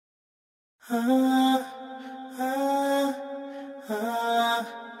अल्लाह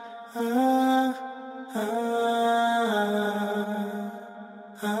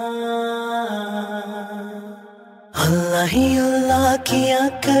ही अल्लाह किया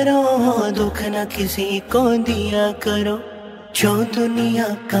करो, दुख न किसी को दिया करो। जो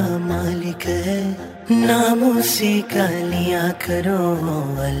दुनिया का मालिक है, नाम उसी का लिया करो।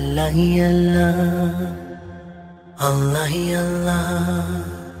 अल्लाह ही अल्लाह, अल्लाह ही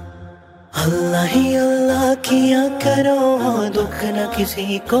अल्लाह, अल्लाह ही अल्लाह किया करो, दुख न किसी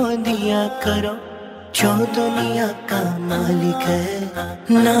को दिया करो। जो दुनिया का मालिक है,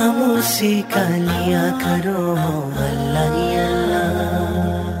 नाम उसी का लिया करो। अल्लाह ही अल्लाह,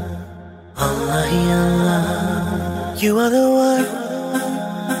 अल्लाह ही अल्लाह। You are the one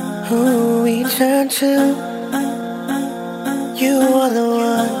who we turn to. You are the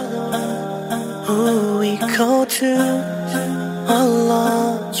one who we call to.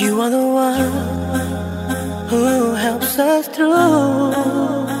 Allah, you are the one who helps us through.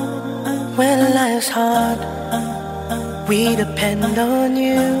 When life's hard, we depend on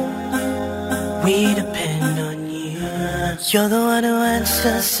you. We depend on you. You're the one who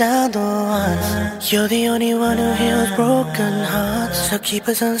answers our du'as. You're the only one who heals broken hearts. So keep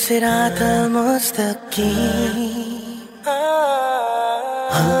us on Sirat al-Mustaqim.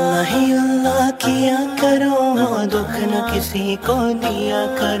 अल्लाह ही अल्लाह किया करो, दुख न किसी को दिया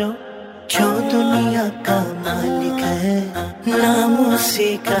करो। जो दुनिया का मालिक है, नाम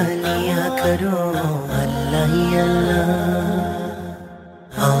उसी का लिया करो। अल्लाह ही अल्लाह,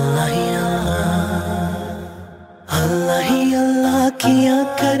 अल्लाह ही अल्लाह, अल्लाह ही अल्लाह किया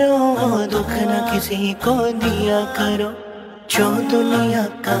करो, दुख न किसी को दिया करो। जो दुनिया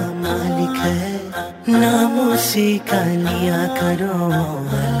का मालिक है, नाम उसी का लिया करो।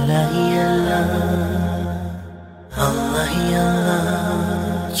 अल्लाह ही अल्लाह, अल्लाह ही अल्लाह।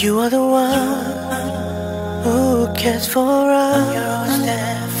 You are the one who cares for us. You're always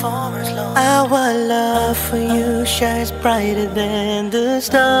there for us, Lord. Our love for you shines brighter than the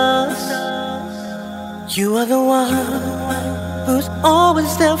stars. You are the one who's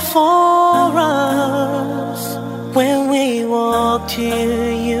always there for us. When we walk to you,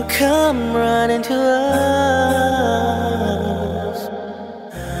 you come running to us.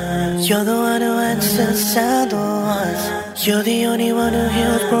 You're the one who answers our du'as. You're the only one who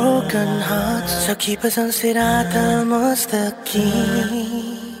heals broken hearts. So keep us on Sirat al-Mustaqim.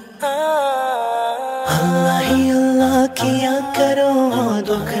 अल्लाह ही अल्लाह किया करो,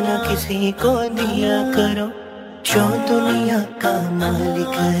 दुख न किसी को दिया करो। जो दुनिया का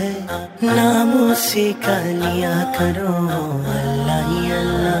मालिक है, नाम उसी का लिया करो। अल्लाह ही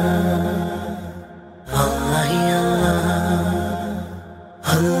अल्लाह, अल्लाह ही अल्लाह,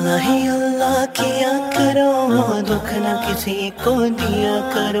 अल्लाह ही अल्लाह किया करो, दुख न किसी को दिया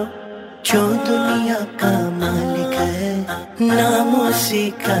करो। जो दुनिया का मालिक है, नाम उसी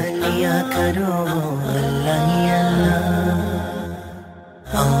का लिया करो। अल्लाह ही अल्लाह,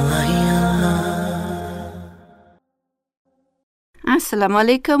 अल्लाह ही अल्लाह। Assalamu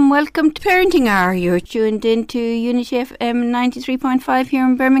alaikum. Welcome to Parenting Hour. You're tuned in to Unity FM 93.5 here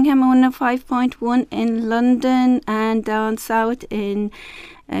in Birmingham, 105.1 in London, and down south in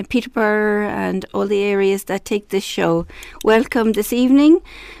Peterborough and all the areas that take this show. Welcome this evening.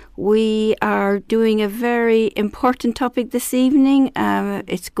 We are doing a very important topic this evening.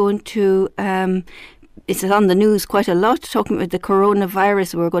 It's going to it's on the news quite a lot, talking about the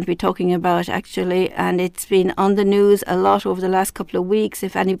coronavirus we're going to be talking about actually, and it's been on the news a lot over the last couple of weeks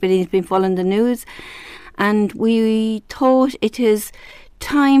if anybody's been following the news. And we thought it is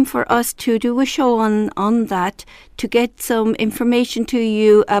time for us to do a show on that, to get some information to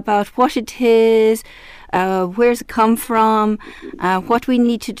you about what it is, where's it come from, what we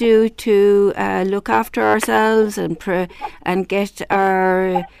need to do to look after ourselves and get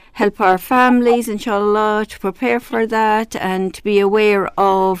our help our families, inshallah, to prepare for that and to be aware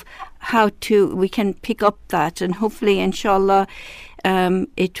of how we can pick up that, and hopefully, inshallah,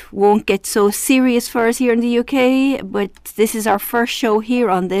 it won't get so serious for us here in the UK, but this is our first show here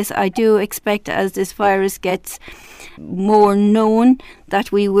on this. I do expect as this virus gets more known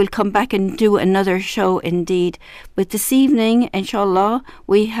that we will come back and do another show indeed. But this evening, inshallah,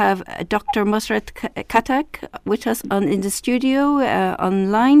 we have Dr. Musrat Khattak with us in the studio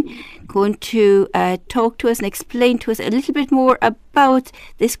online, going to talk to us and explain to us a little bit more about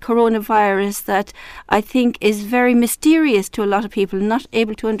this coronavirus that I think is very mysterious to a lot of people, not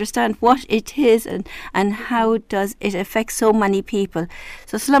able to understand what it is and how does it affect so many people.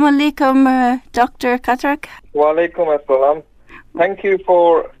 So assalamu alaikum, Dr. Khattak. Wa alaikum assalam. Thank you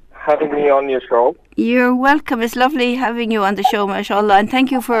for having me on your show. You're welcome. It's lovely having you on the show, mashallah. And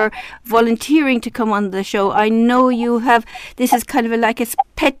thank you for volunteering to come on the show. I know you have, this is kind of like a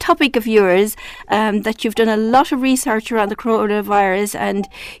pet topic of yours, that you've done a lot of research around the coronavirus, and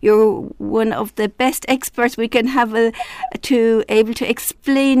you're one of the best experts we can have to able to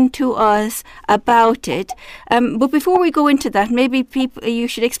explain to us about it. But before we go into that, maybe you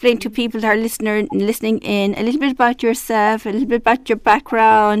should explain to people that are listening in a little bit about yourself, a little bit about your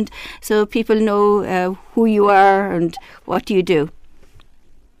background, so people know who you are and what you do.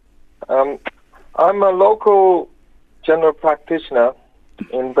 I'm a local general practitioner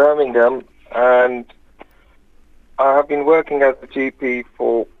in Birmingham, and I have been working as a GP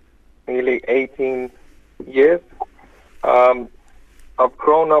for nearly 18 years. I've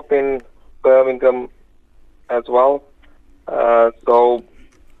grown up in Birmingham as well, so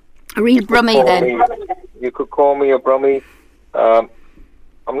a real Brummie then. You could call me a Brummie. I'm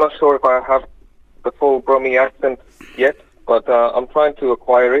not sure if I have the full Brummie accent yet, but I'm trying to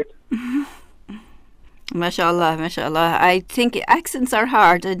acquire it. Mashallah, mashallah. I think accents are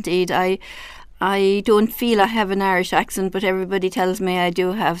hard indeed. I don't feel I have an Irish accent, but everybody tells me I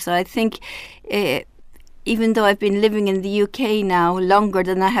do have. So I think even though I've been living in the UK now longer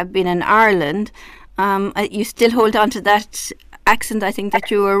than I have been in Ireland, you still hold on to that accent. I think that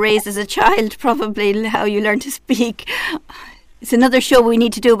you were raised as a child, probably how you learn to speak. It's another show we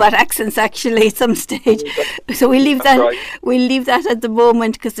need to do about accents, actually, at some stage. So we'll leave that. Right. We'll leave that at the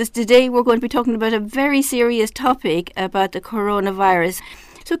moment, because today we're going to be talking about a very serious topic about the coronavirus.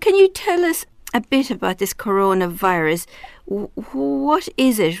 So can you tell us a bit about this coronavirus? What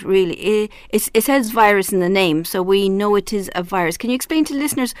is it really? It says virus in the name, so we know it is a virus. Can you explain to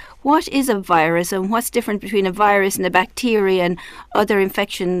listeners what is a virus and what's different between a virus and a bacteria and other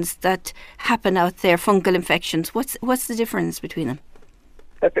infections that happen out there, fungal infections? What's the difference between them?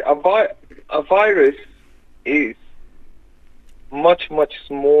 A virus is much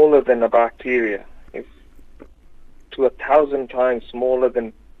smaller than a bacteria. It's to 1,000 times smaller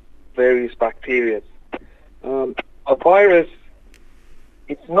than various bacteria. A virus,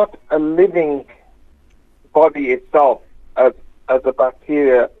 it's not a living body itself as a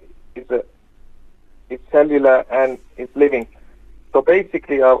bacteria it's cellular and it's living. So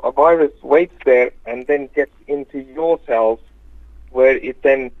basically a virus waits there and then gets into your cells, where it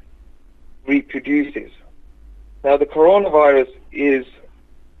then reproduces. Now the coronavirus is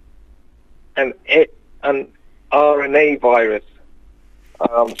an RNA virus,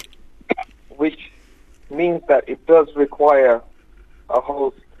 which means that it does require a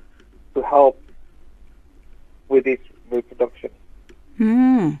host to help with its reproduction.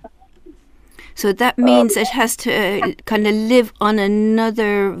 So that means it has to kind of live on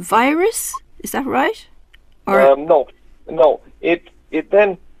another virus? Is that right? Or no. It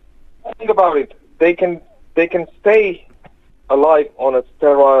then, think about it. They can stay alive on a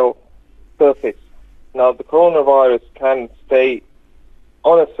sterile surface. Now the coronavirus can stay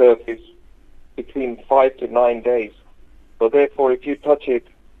on a surface between 5 to 9 days. So therefore, if you touch it,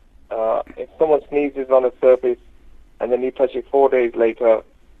 if someone sneezes on a surface and then you touch it 4 days later,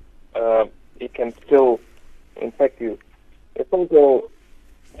 it can still infect you. It's also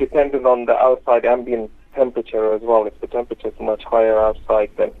dependent on the outside ambient temperature as well. If the temperature is much higher outside,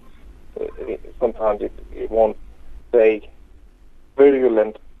 then sometimes it won't stay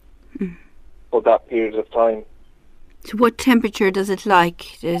virulent for that period of time. So what temperature does it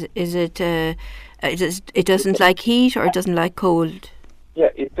like? Is it it doesn't like heat, or it doesn't like cold? Yeah,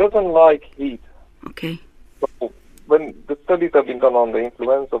 it doesn't like heat. Okay. So when the studies have been done on the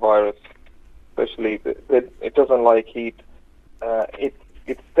influenza virus, especially, it doesn't like heat.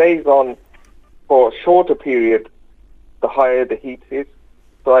 It stays on for a shorter period the higher the heat is.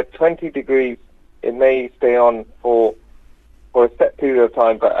 So at 20 degrees, it may stay on for a set period of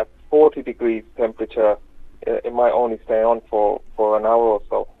time, but at 40 degrees temperature, it might only stay on for an hour or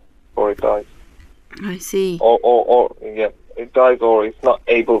so before it dies. I see. Or it dies, or it's not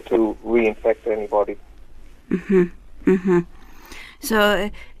able to reinfect anybody. So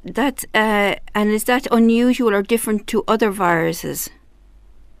that's and is that unusual or different to other viruses?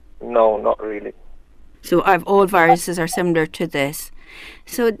 No, not really. So all viruses are similar to this.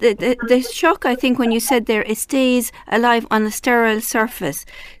 So the shock, I think, when you said there, it stays alive on a sterile surface.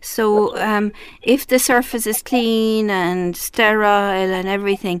 So if the surface is clean and sterile and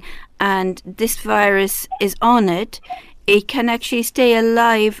everything, and this virus is on it, it can actually stay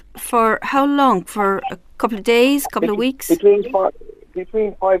alive for how long? For a couple of days, couple of weeks? Between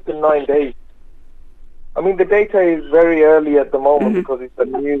 5 to 9 days. I mean, the data is very early at the moment because it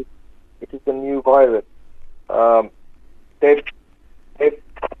is a new virus. They've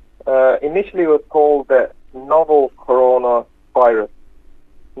initially was called the novel coronavirus.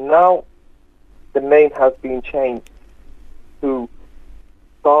 Now the name has been changed to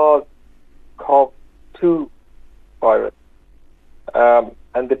SARS-CoV-2 virus.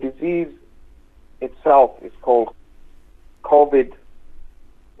 And the disease itself is called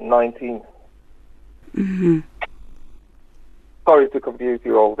COVID-19. Mm-hmm. Sorry to confuse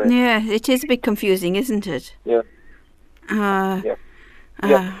you all there. Yeah, it is a bit confusing, isn't it? Yeah. Yeah.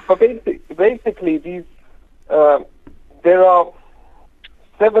 But basically these, there are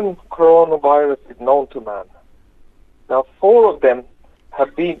 7 coronaviruses known to man. Now 4 of them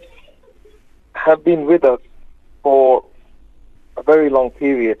have been with us for a very long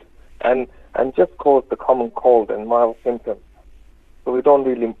period and just cause the common cold and mild symptoms. So we don't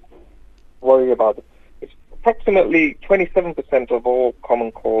really worry about it. It's approximately 27% of all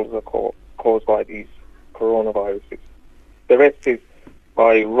common colds are caused by these coronaviruses. The rest is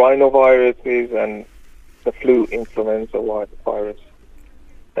by rhinoviruses and the flu influenza virus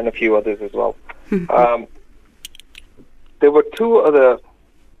and a few others as well. There were 2 other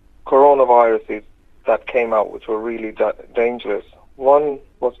coronaviruses that came out which were really dangerous. One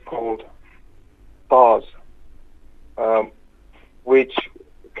was called SARS, which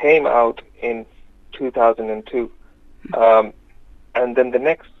came out in 2002. And then the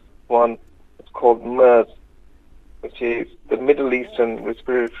next one is called MERS, which is the Middle Eastern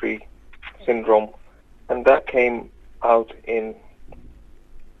Respiratory Syndrome, and that came out in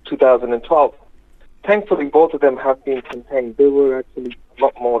 2012. Thankfully, both of them have been contained. They were actually a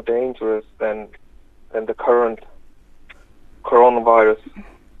lot more dangerous than the current coronavirus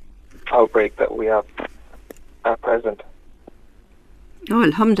outbreak that we have at present. Oh,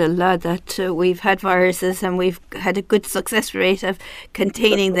 alhamdulillah that we've had viruses and we've had a good success rate of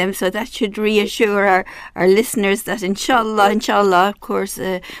containing them, so that should reassure our listeners that inshallah, of course,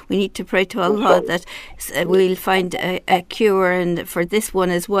 we need to pray to Allah that we'll find a cure and for this one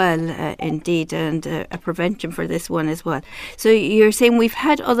as well, indeed, and a prevention for this one as well. So you're saying we've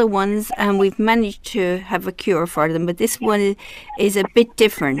had other ones and we've managed to have a cure for them, but this one is a bit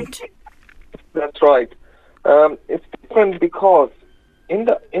different. That's right. It's different because in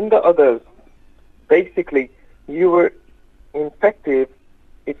the others, basically, you were infected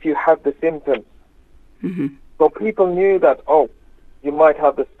if you had the symptoms. Mm-hmm. So people knew that, you might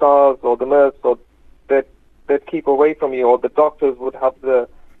have the SARS or the MERS, or they'd keep away from you, or the doctors would have the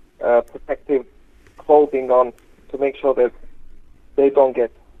protective clothing on to make sure that they don't get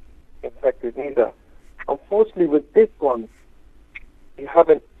infected either. Unfortunately, with this one, you have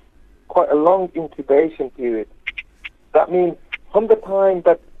quite a long incubation period. That means from the time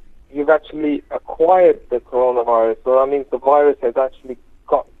that you've actually acquired the coronavirus, so that means the virus has actually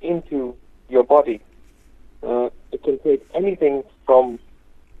got into your body, it can take anything from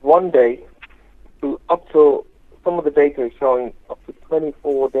 1 day to up to, some of the data is showing up to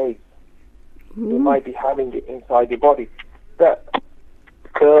 24 days. You might be having it inside your body. The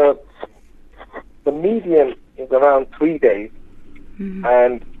median is around 3 days,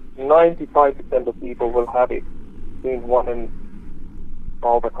 and 95% of people will have it between 1 and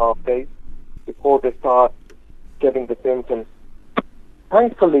 12.5 days before they start getting the symptoms.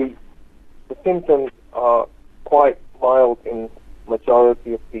 Thankfully, the symptoms are quite mild in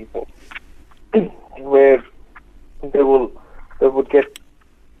majority of people, where they would get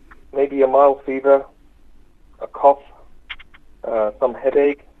maybe a mild fever, a cough, some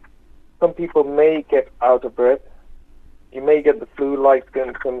headache. Some people may get out of breath. You may get the flu-like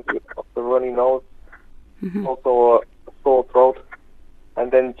symptoms of the runny nose, also a sore throat, and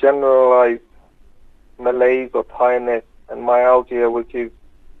then generalized malaise or tiredness and myalgia, which is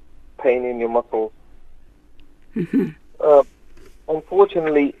pain in your muscles.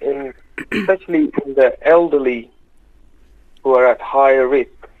 Unfortunately, especially in the elderly who are at higher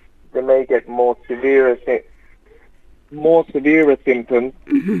risk, they may get more severe symptoms,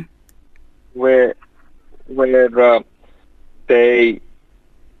 where they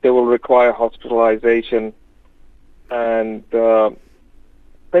will require hospitalization, and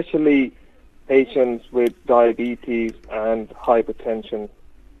especially patients with diabetes and hypertension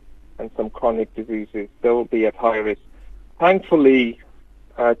and some chronic diseases, they will be at high risk. Thankfully,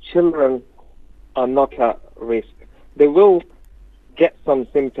 children are not at risk. They will get some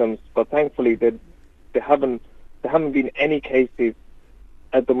symptoms, but thankfully there haven't been any cases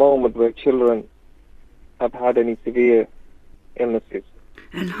at the moment where children have had any severe illnesses.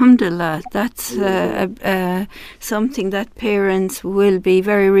 Alhamdulillah, that's something that parents will be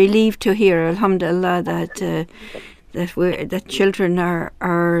very relieved to hear. Alhamdulillah, that that children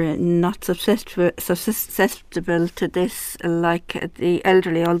are not susceptible to this like the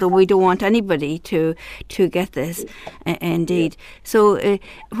elderly, although we don't want anybody to get this. Indeed. So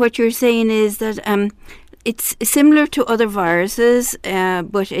what you're saying is that it's similar to other viruses,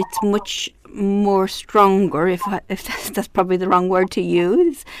 but it's much more stronger, if that's probably the wrong word to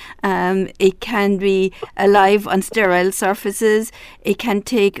use. It can be alive on sterile surfaces. It can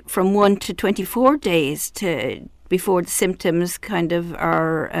take from 1 to 24 days before the symptoms kind of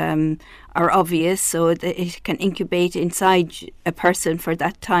are obvious, so that it can incubate inside a person for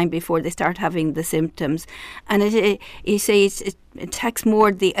that time before they start having the symptoms. And you say it attacks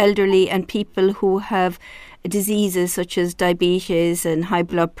more the elderly and people who have diseases such as diabetes and high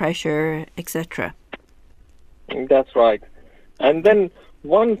blood pressure, etc. That's right. And then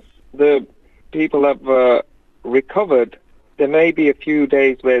once the people have recovered, there may be a few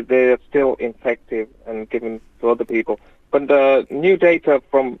days where they're still infective and given to other people. But the new data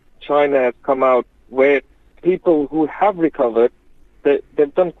from China has come out where people who have recovered,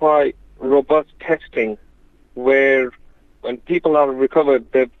 they've done quite robust testing where when people are recovered,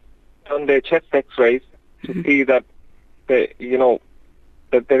 they've done their chest x-rays to see that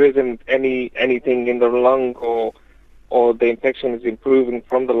that there isn't anything in the lung or the infection is improving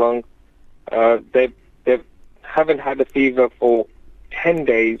from the lung. They haven't had a fever for 10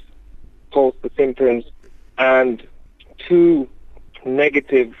 days post the symptoms and 2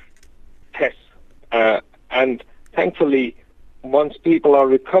 negative tests. And thankfully, once people are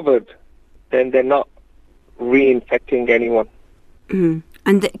recovered, then they're not reinfecting anyone. Mm.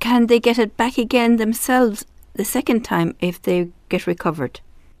 And can they get it back again themselves the second time if they get recovered?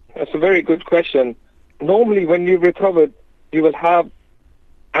 That's a very good question. Normally, when you've recovered, you will have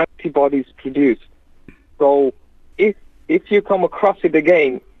antibodies produced. So if you come across it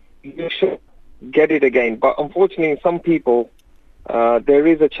again, you should get it again. But unfortunately, in some people, there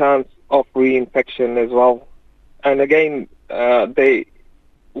is a chance of reinfection as well. And again,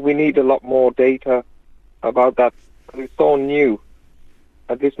 we need a lot more data about that. It's so new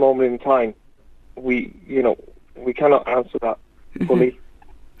at this moment in time. We cannot answer that fully.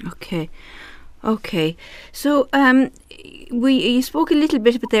 Okay. So you spoke a little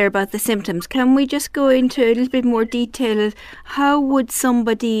bit there about the symptoms. Can we just go into a little bit more detail? How would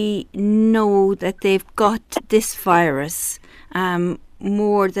somebody know that they've got this virus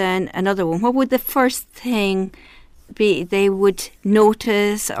more than another one? What would the first thing be they would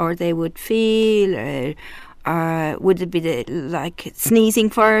notice or they would feel? Or would it be like sneezing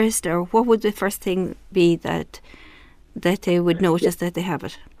first, or what would the first thing be that they would notice that they have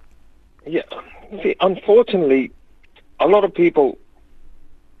it? Yeah, see, unfortunately, a lot of people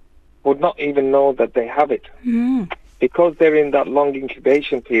would not even know that they have it because they're in that long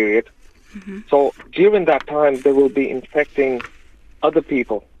incubation period. Mm-hmm. So during that time, they will be infecting other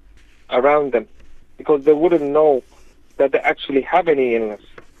people around them because they wouldn't know that they actually have any illness.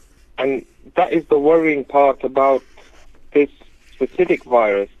 And that is the worrying part about this specific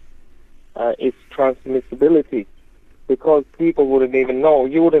virus, its transmissibility, because people wouldn't even know.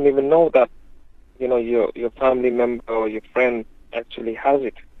 You wouldn't even know that, your family member or your friend actually has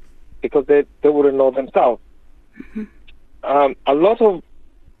it because they wouldn't know themselves. Mm-hmm. A lot of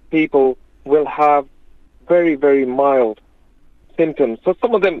people will have very, very mild symptoms. So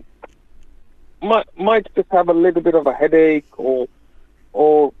some of them might just have a little bit of a headache or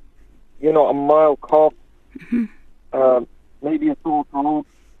a mild cough, maybe a sore throat,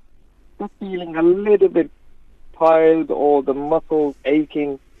 just feeling a little bit tired or the muscles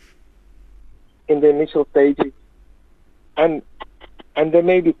aching in the initial stages. And they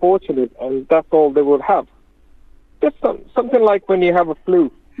may be fortunate and that's all they would have. Just something like when you have a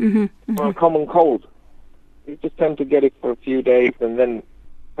flu or a common cold. You just tend to get it for a few days and then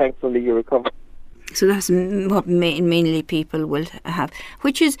thankfully you recover. So that's what mainly people will have,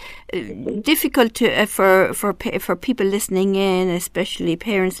 which is difficult to for people listening in, especially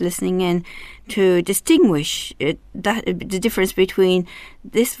parents listening in, to distinguish the difference between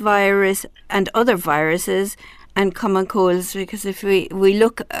this virus and other viruses and common colds, because if we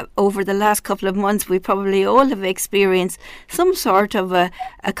look over the last couple of months, we probably all have experienced some sort of a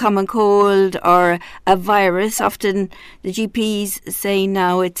common cold or a virus. Often the GPs say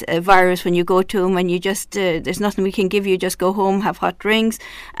now it's a virus when you go to them and you just, there's nothing we can give you, just go home, have hot drinks,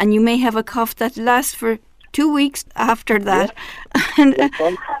 and you may have a cough that lasts for 2 weeks after that. Yeah.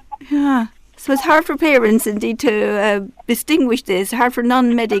 And yeah. So it's hard for parents indeed to distinguish this, hard for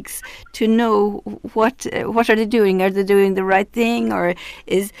non-medics to know what are they doing? Are they doing the right thing, or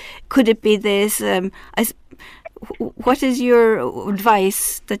could it be this? What is your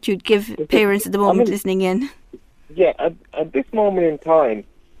advice that you'd give parents at the moment listening in? Yeah, at this moment in time,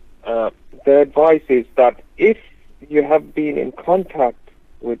 the advice is that if you have been in contact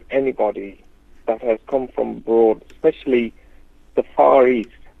with anybody that has come from abroad, especially the Far East,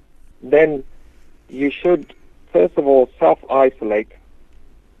 then you should first of all self-isolate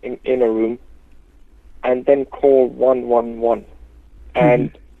in a room and then call 111.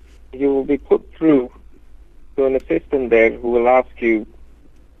 And you will be put through to an assistant there who will ask you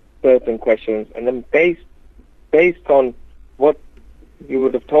certain questions, and then based on what you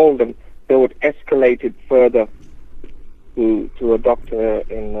would have told them, they would escalate it further to a doctor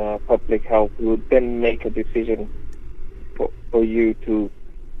in public health, who would then make a decision for you to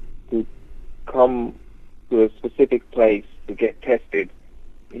come to a specific place to get tested.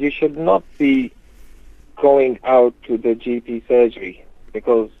 You should not be going out to the GP surgery,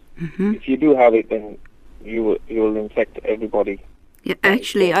 because if you do have it, then you will infect everybody. Yeah,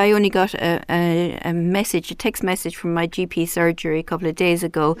 actually, I only got a message, a text message from my GP surgery a couple of days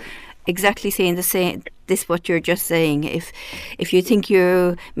ago, exactly saying this what you're just saying. If you think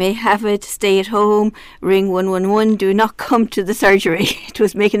you may have it, stay at home, ring 111, do not come to the surgery. It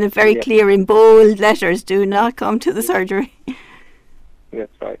was making it very clear in bold letters, do not come to the surgery.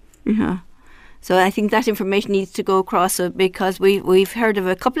 That's right. Yeah. So I think that information needs to go across, because we've heard of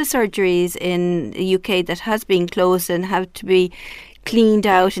a couple of surgeries in the UK that has been closed and have to be cleaned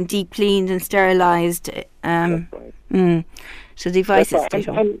out and deep cleaned and sterilised. That's right. So the advice is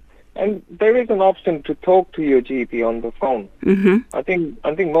right. And there is an option to talk to your GP on the phone. I think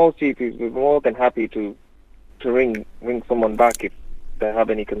most GPs will be more than happy to ring someone back if they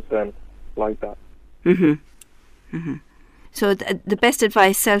have any concern like that. So the best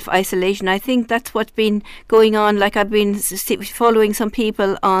advice, self-isolation. I think that's what's been going on. Like, I've been following some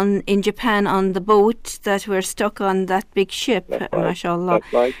people in Japan on the boat that were stuck on that big ship, mashallah.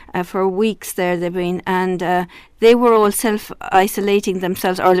 That's right. For weeks there they've been, and they were all self-isolating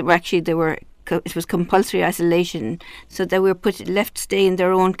themselves, or it was compulsory isolation, so they were left to stay in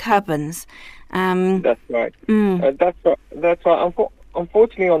their own cabins. That's right. That's right.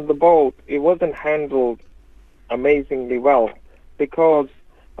 Unfortunately, on the boat, it wasn't handled amazingly well, because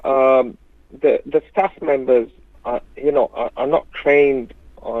the staff members are not trained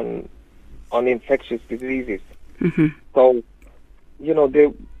on infectious diseases. So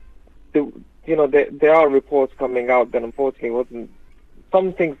there are reports coming out that unfortunately wasn't.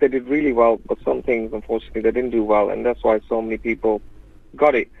 Some things they did really well, but some things unfortunately they didn't do well, and that's why so many people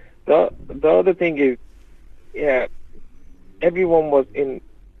got it. The other thing is, everyone was in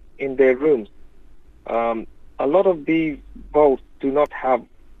their rooms. A lot of these boats do not have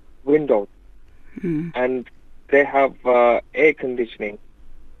windows, and they have air conditioning,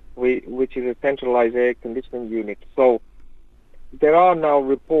 which is a centralized air conditioning unit. So there are now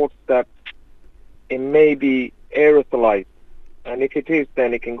reports that it may be aerosolized, and if it is,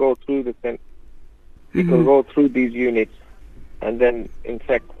 then it can go through it can go through these units and then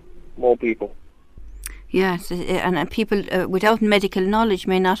infect more people. Yes, and people without medical knowledge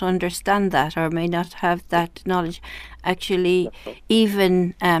may not understand that, or may not have that knowledge. Actually,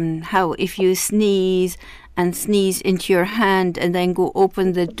 even how if you sneeze into your hand and then go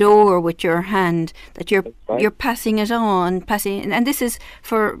open the door with your hand, that you're passing it on, and this is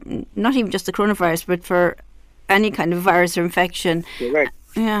for not even just the coronavirus, but for any kind of virus or infection. Correct.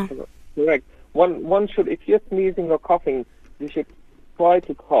 Yeah. Correct. One should, if you're sneezing or coughing, you should try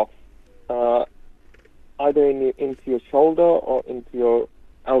to cough either into your shoulder or into your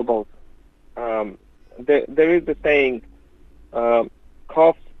elbows. There is the saying,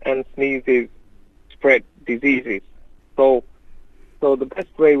 coughs and sneezes spread diseases. So the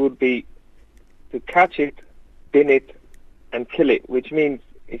best way would be to catch it, bin it, and kill it, which means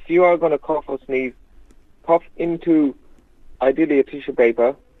if you are going to cough or sneeze, cough into ideally a tissue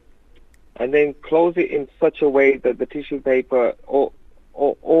paper, and then close it in such a way that the tissue paper or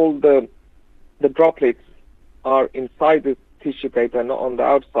all the droplets are inside the tissue paper, not on the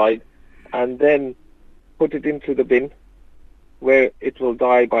outside, and then put it into the bin where it will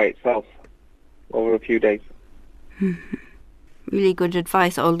die by itself over a few days. Really good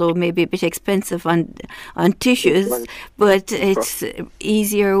advice, although maybe a bit expensive on tissues, but it's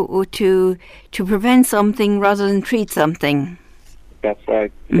easier to prevent something rather than treat something. That's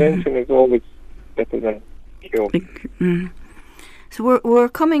right. Prevention is always better than cure. So we're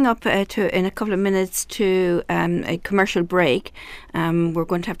coming up in a couple of minutes to a commercial break. We're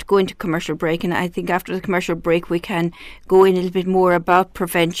going to have to go into commercial break, and I think after the commercial break we can go in a little bit more about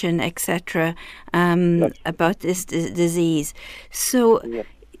prevention, etc., about this disease. So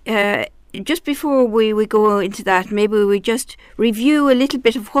just before we go into that, maybe we just review a little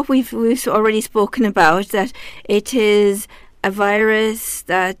bit of what we've already spoken about, that it is a virus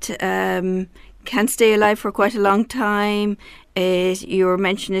that can stay alive for quite a long time. You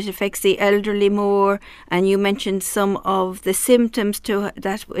mentioned it affects the elderly more, and you mentioned some of the symptoms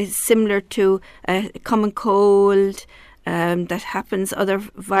that is similar to a common cold that happens, other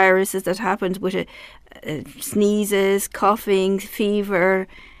viruses that happens with sneezes, coughing, fever,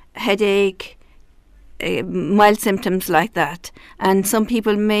 headache, mild symptoms like that. And some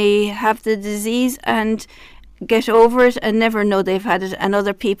people may have the disease and get over it and never know they've had it, and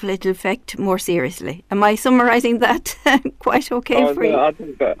other people it'll affect more seriously. Am I summarising that quite okay for you? I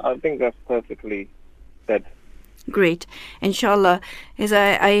think that's perfectly said. Great. Inshallah. As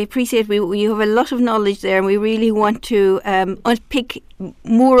I appreciate you have a lot of knowledge there, and we really want to unpick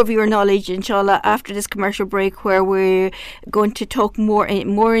more of your knowledge, inshallah, after this commercial break, where we're going to talk more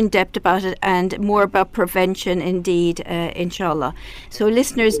in depth about it and more about prevention indeed, inshallah. So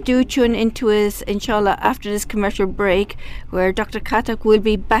listeners, do tune into us, inshallah, after this commercial break, where Dr. Khattak will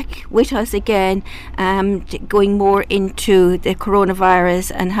be back with us again, going more into the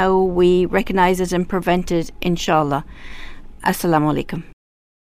coronavirus and how we recognise it and prevent it, inshallah. Assalamu alaikum.